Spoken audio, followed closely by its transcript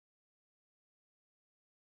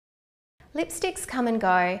Lipsticks come and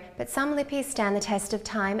go, but some lippies stand the test of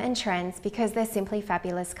time and trends because they're simply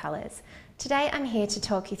fabulous colours. Today I'm here to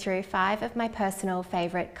talk you through 5 of my personal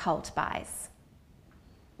favourite cult buys.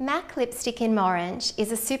 MAC Lipstick in Morange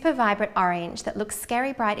is a super vibrant orange that looks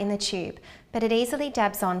scary bright in the tube, but it easily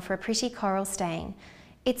dabs on for a pretty coral stain.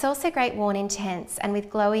 It's also great worn intense and with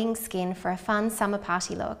glowing skin for a fun summer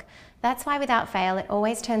party look. That's why without fail it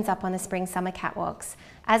always turns up on the spring-summer catwalks,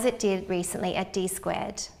 as it did recently at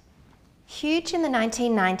D-Squared. Huge in the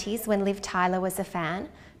 1990s when Liv Tyler was a fan,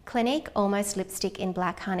 Clinique Almost Lipstick in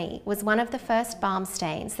Black Honey was one of the first balm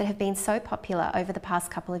stains that have been so popular over the past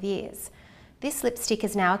couple of years. This lipstick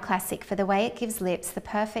is now a classic for the way it gives lips the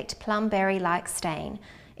perfect plum berry-like stain.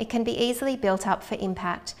 It can be easily built up for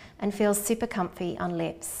impact and feels super comfy on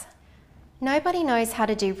lips. Nobody knows how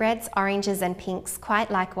to do reds, oranges and pinks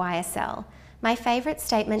quite like YSL. My favourite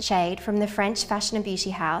statement shade from the French fashion and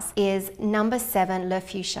beauty house is No. 7 Le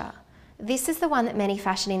Fuchsia. This is the one that many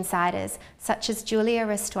fashion insiders, such as Julia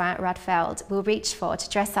Restreint-Rudfeld, will reach for to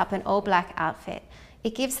dress up an all-black outfit.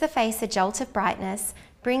 It gives the face a jolt of brightness,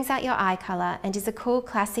 brings out your eye colour, and is a cool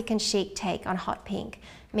classic and chic take on hot pink,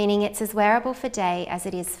 meaning it's as wearable for day as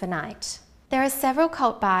it is for night. There are several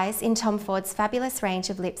cult buys in Tom Ford's fabulous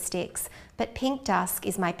range of lipsticks, but Pink Dusk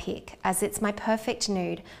is my pick, as it's my perfect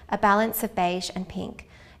nude, a balance of beige and pink.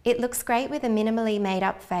 It looks great with a minimally made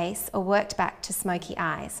up face or worked back to smoky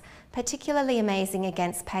eyes. Particularly amazing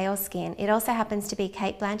against pale skin, it also happens to be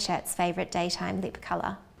Cate Blanchett's favourite daytime lip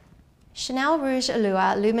colour. Chanel Rouge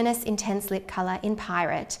Allure Luminous Intense Lip Colour in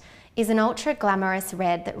Pirate is an ultra glamorous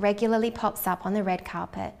red that regularly pops up on the red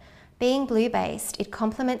carpet. Being blue-based, it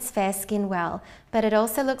complements fair skin well, but it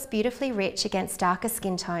also looks beautifully rich against darker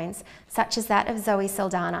skin tones, such as that of Zoe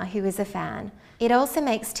Saldana, who is a fan. It also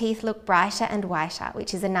makes teeth look brighter and whiter,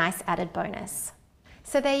 which is a nice added bonus.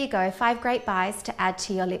 So there you go, 5 great buys to add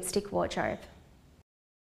to your lipstick wardrobe.